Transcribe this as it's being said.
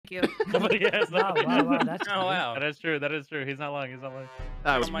you. Nobody has. Wow, that's Oh wow. That is true. That is true. He's not lying. He's not lying.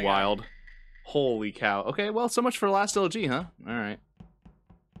 That was my wild. God. Holy cow. Okay, well, so much for last LG, huh? All right.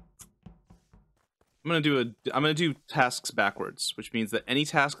 I'm gonna do tasks backwards, which means that any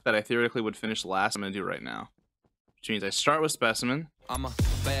task that I theoretically would finish last, I'm gonna do right now. Which means I start with specimen. I'm a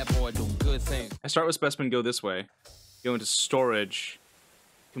bad boy doing good things. I start with specimen, go this way, go into storage,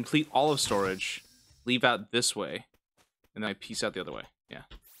 complete all of storage, leave out this way, and then I piece out the other way. Yeah.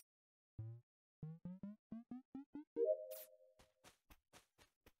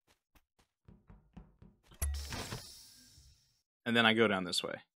 And then I go down this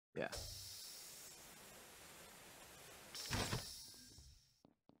way. Yeah.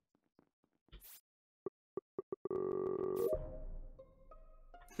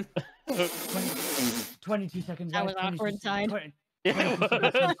 it. 22 seconds. That guys, was awkward 22 side. 20 Yeah.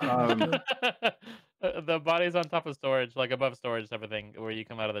 22 seconds. The body's on top of storage, like above storage, type of thing, where you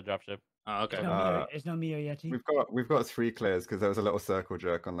come out of the dropship. Oh, okay. It's no me or Yeti. We've got 3 clears because there was a little circle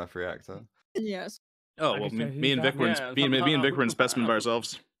jerk on left reactor. Yes. Oh, I well, guess so, me and who's Vic were in, that? me and Vic were in specimen by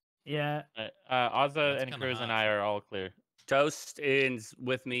ourselves. Yeah. Ozza That's and kinda Cruz hot. and I are all clear. Toast is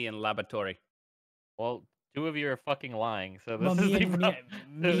with me in laboratory. Well, 2 of you are fucking lying, so this Well, is me the and problem.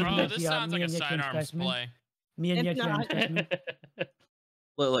 Bro, Yeti this are- sounds me like a and Yeti in sidearms specimen. play. Me and It's Yeti are in not. specimen.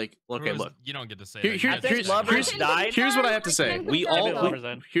 Like, okay, Cruz, look. you don't get to say Here- that. here- You here's- gotta Lovers say that. died. Here's what I have to say. We all. Lovers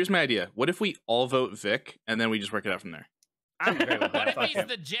then. Here's my idea. What if we all vote Vic, and then we just work it out from there? I'm great with What that. if Fuck he's him.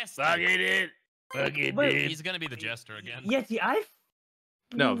 the jester? Fuck it. Fuck it, dude. He's gonna be the jester again. Yeti, I.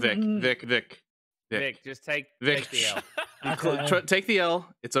 No, Vic. Vic, just take Vic. the L. Take the L.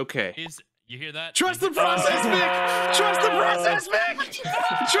 It's okay. You hear that? Trust the process, Vic. Trust the process, Vic.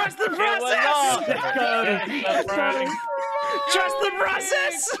 Trust the process. Trust the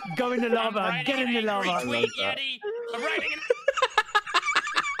process. Go in the I'm lava. writing Get in an the angry lava. tweet, Yeti. I'm writing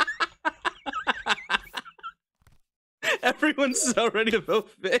Everyone's so ready to vote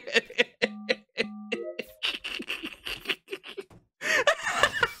Vic.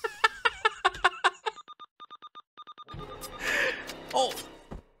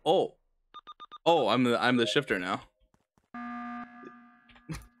 Oh, I'm the shifter now.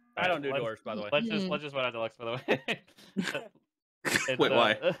 I don't do doors, by the way. Let's just vote out Deluxe, by the way. It's, Wait,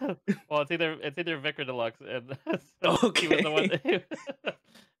 why? Well, it's either Vic or Deluxe. And Okay. He was the one.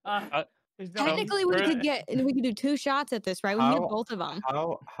 Technically, we could do 2 shots at this, right? We can do both of them.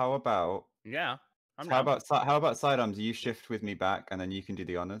 How about Yeah. I'm how down. about sidearms? You shift with me back, and then you can do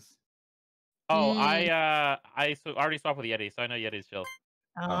the honors. Oh, I already swapped with Yeti, so I know Yeti's chill.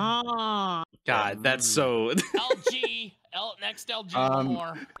 Oh. God, that's so. LG. Next LG. One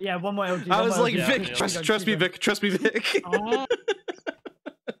more. Yeah, one more LG. I one was more like, LG. Vic, trust me, Vic, trust me, Vic. Oh.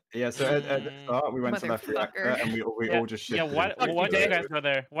 Yeah. So at the start, we went to left reactor, Motherfucker. and we all just Yeah, shifted. why did you guys go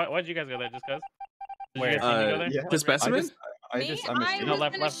there? Why did you guys go there? Just cause? Did you guys see me go there? Yeah. The specimen? I Me? missed No, was it.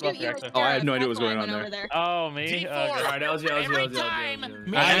 left gonna shoot you reactor. with Oh, I had Gareth, no idea what was that's why I going on went over Oh, me? G4. Okay. Alright, LG. Every time.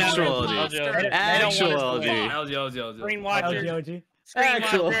 Me Actual and LG. Monster. Actual They don't LG. LG. Screen LG, watchers. LG.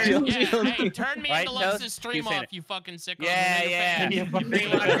 Actual watchers. LG. Yeah, hey, turn me Right, and Toast? Deluxe's stream Keep saying off, it. you fucking sickos. Yeah, yeah. You fucking Screen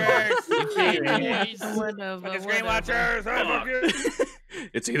watchers. watchers. Boys. Screen watchers.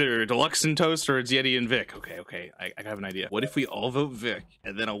 It's either Deluxe and Toast or it's Yeti and Vic. Okay. I have an idea. What if we all vote Vic,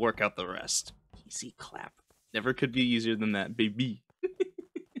 and then I'll work out the rest? Easy clap. Never could be easier than that, baby.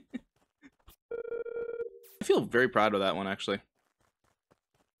 I feel very proud of that one, actually.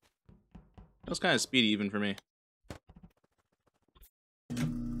 That was kind of speedy even for me.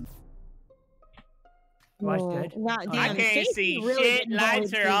 Watch good. Wow, I damn, I can't Stacey see really shit. getting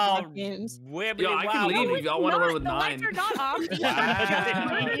Lights involved are in all these games. wibbly Yo, I can wobbly. leave if y'all want to roll with The lights 9. are not off.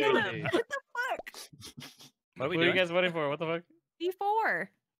 Wow. What the fuck? What are we What are you doing? guys voting for? What the fuck? D4.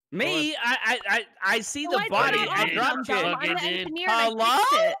 Me? I see the Lights are body not and off, dropped dumb dumb. it. I'm the Fucking engineer and I Hello?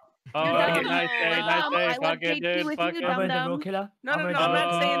 fixed it. Oh, You're nice dumb. day, I nice day. love Fuck it, JT dude. with Fuck you, it. I'm dumb a dumb. double killer. No, I'm no, a no. double I'm not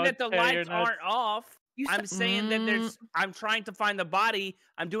killer. saying that the Okay, lights you're nuts. aren't off. You I'm saying that there's. I'm trying to find the body.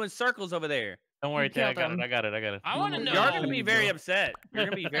 I'm doing circles over there. Don't worry, You Tay. I killed got it. I want to know. You're gonna be very upset. You're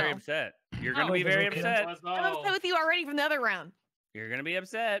gonna be very No. upset. You're No. gonna be very Okay. upset. I'm upset with you already from the other round. You're gonna be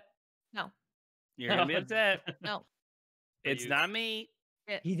upset. No. You're gonna be upset. No. It's not me.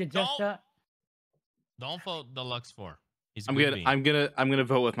 He's a jester. Don't vote Deluxe for. He's I'm goofy. gonna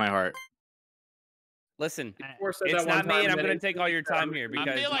vote with my heart. Listen, Four said it's that one not me, time and I'm that gonna it- take all your time here I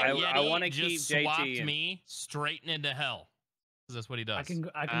because feel like I Yeti want to keep just swapped JT. in. me straight into hell. 'Cause that's what he does.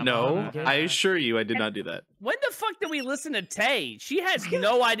 I can No, okay. I assure you, I did not do that. When the fuck did we listen to Tay? She has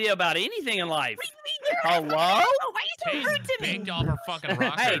no idea about anything in life. Hello? Why are you so Tay's rude to me? baked off her fucking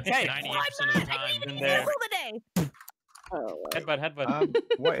rocker Hey, Tay. 98% of the time. I need to cancel today. Headbutt.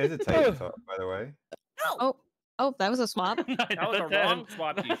 What is a tabletop, by the way? Oh, that was a swap. That was a wrong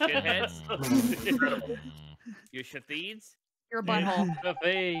swap, you shitheads. You shithieds. You're a butthole. The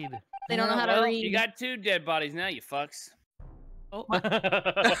fade. They don't know how to Well, read. you got 2 dead bodies now, you fucks. Oh no!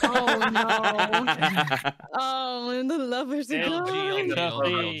 Oh, and the lovers are going.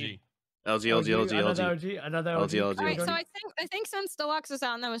 LG. Another LG. All right, so I think since Deluxe is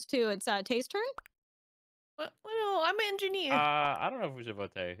out and that was 2, it's Tay's turn. Well, I'm an engineer. I don't know if we should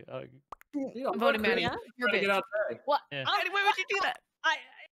vote Tay. I'm voting Maddie. Yeah? You're a bitch. What? Yeah. Maddie, why would you do that?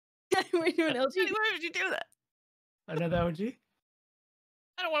 We're doing LG. Maddie, why would you do that? Another LG.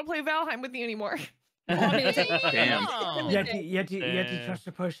 I don't want to play Valheim with you anymore. Damn. Yeti, trust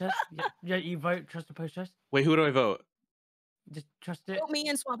the process. Yeah, you vote, trust the process. Wait, who do I vote? Just trust it. Vote me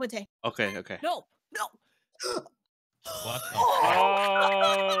and swap with Tay. Okay. No. What the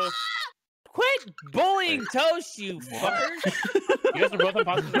Oh, Quit bullying Toast, you fuckers. you guys are both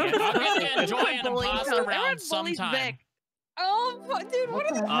imposters again. I'm gonna enjoy an Bullying imposter Toast. Everyone round bullies sometime. Vic. Oh, dude,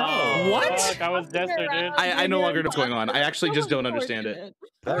 what is What? Fuck, I was Jester, dude. I no longer know what's going on. I actually just don't understand it.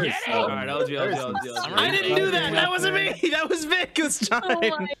 That is, Get it! Alright, I'm I ready. didn't do that. That wasn't me. That was Vic this time. Oh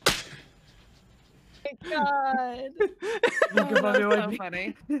my god. That's so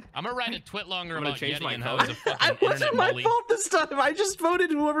funny. I'm gonna write a twit longer I'm gonna about change Yeti my and how vote. he's a fucking It wasn't internet my bully. fault this time. I just voted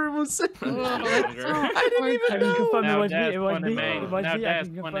whoever was saying. I didn't even I can confirm Now it was me. Dad's It was one me. in main. It was Now me. I Dad's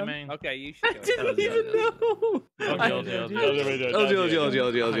can one in confirm. main. Okay, you I should go. didn't even know. Oh,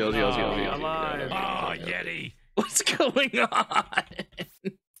 Yeti. What's going on?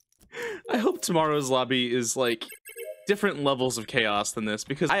 I hope tomorrow's lobby is like different levels of chaos than this,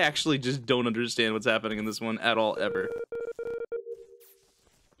 because I actually just don't understand what's happening in this one at all, ever.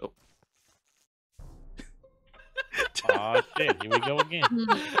 Oh. Oh shit, here we go again.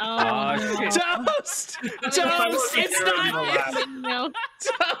 Oh, shit. Toast! Toast! It's not no.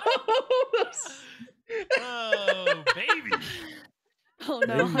 Toast! Oh, baby. Oh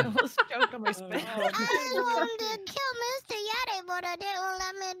no, I almost choked on my spit. I wanted to kill Mr. Yeti, but I didn't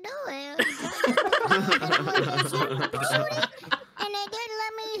let me do it. And they didn't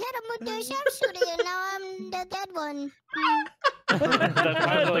let me hit him with their sharpshooter, and now I'm the dead one. That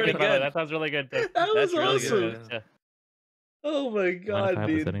sounds really pretty good. by the way. good. That sounds really good. That That's was really awesome. good. Yeah. Oh my god,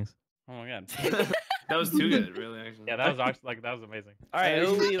 dude. Settings. Oh my god. That was too good, really. Actually. Yeah, that was actually like that was amazing. All right,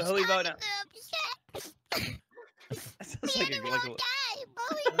 who we vote now? That sounds like a Go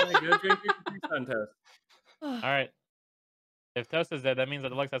drink your Capri Sun Toast. All right. If Toast is dead, that means that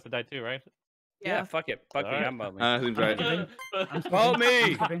Deluxe has to die too, right? Yeah, fuck it. Fuck me, Alright. I'm voting. Seems right. Vote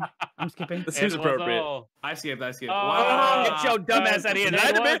me! I'm skipping. This seems It was appropriate. all- I skipped. Oh, Wow. Get your dumb ass out of here. It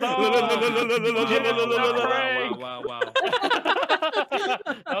Lie to me. was all- Wow. Wow.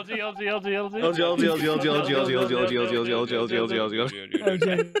 LG.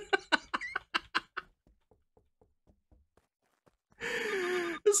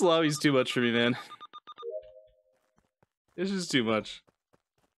 This lobby's too much for me, man. This is too much.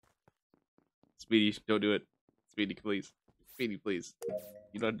 Speedy, don't do it. Speedy, please. Speedy, please.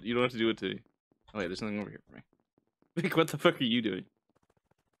 You don't have to do it to me. Oh wait, there's something over here for me. Vic, what the fuck are you doing?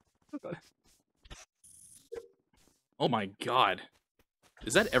 Oh my god.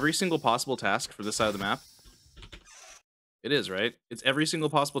 Is that every single possible task for this side of the map? It is, right? It's every single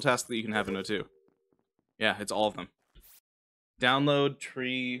possible task that you can have in O2. Yeah, it's all of them. Download,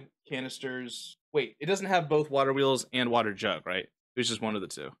 tree, canisters. Wait, it doesn't have both water wheels and water jug, right? It's just one of the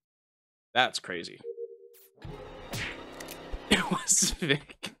two. That's crazy. It was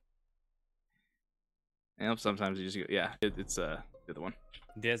Vic. And sometimes you just go, yeah, it's the other one.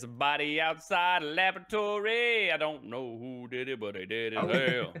 There's a body outside a laboratory. I don't know who did it, but they did it.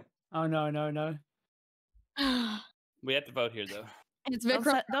 Hell. Oh no. We have to vote here, though. It's Don't,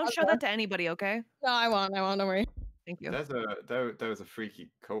 Vikram. don't show that to anybody, okay? No, I won't. Don't worry. Thank you. There was a freaky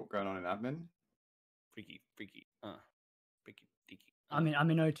cult going on in admin. Freaky. Freaky. Deaky. I'm in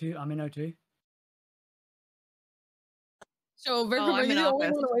O2. I'm in O2. So Vikram, Oh, are I'm you in the only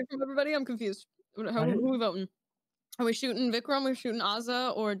office. one away from everybody? I'm confused. Who are we voting? Are we shooting Vikram? We're shooting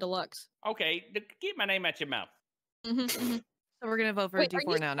Azza or Deluxe? Okay, keep my name out your mouth. Mm-hmm. So we're gonna vote for Wait, a are you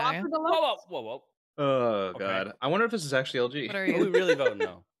D4 now, swapped yeah? for Whoa, Deluxe? whoa. Oh Okay. god. I wonder if this is actually LG. What are Who we you? really voting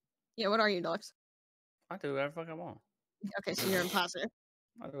now? Yeah, what are you, Deluxe? I do whatever the fuck I want. Okay, so you're imposter.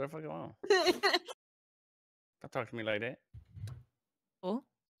 I do whatever the fuck I want. Don't talk to me like that.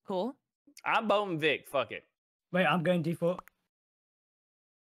 Cool. I'm voting Vic. Fuck it. Wait, I'm going D4.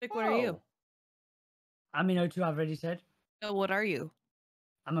 Vic, what are you? Oh. I'm in O2. I've already said. Oh, what are you?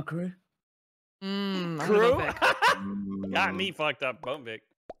 I'm a crew. I'm gonna Crew? vote Vic. Got me fucked up. Vote Vic.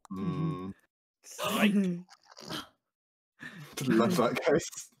 Mm. Psych. Love that, guys.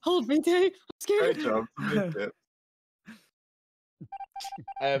 Hold me, Tay. I'm scared. Great job. Submit it.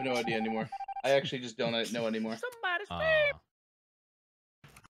 I have no idea anymore. I actually just don't know anymore. Somebody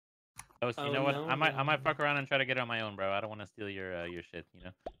You Oh, know what? no, I might fuck around and try to get it on my own, bro. I don't want to steal your shit. You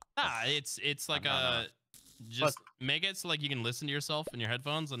know. Ah, it's like No. just make it so like you can listen to yourself in your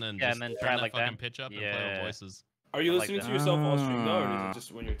headphones and then Yeah, just and then turn try that like fucking that. pitch up and play Yeah. with voices. Are you I like listening to that. yourself all stream though, or is it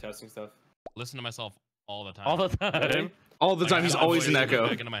just when you're testing stuff? Listen to myself all the time. All the time. All the Like, time, I he's have my always an voice echo.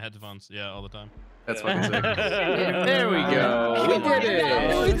 back into my headphones. Yeah, all the time. That's Yeah. fucking sick. There There we go. We did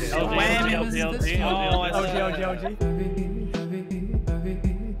it. LG. Oh, OG.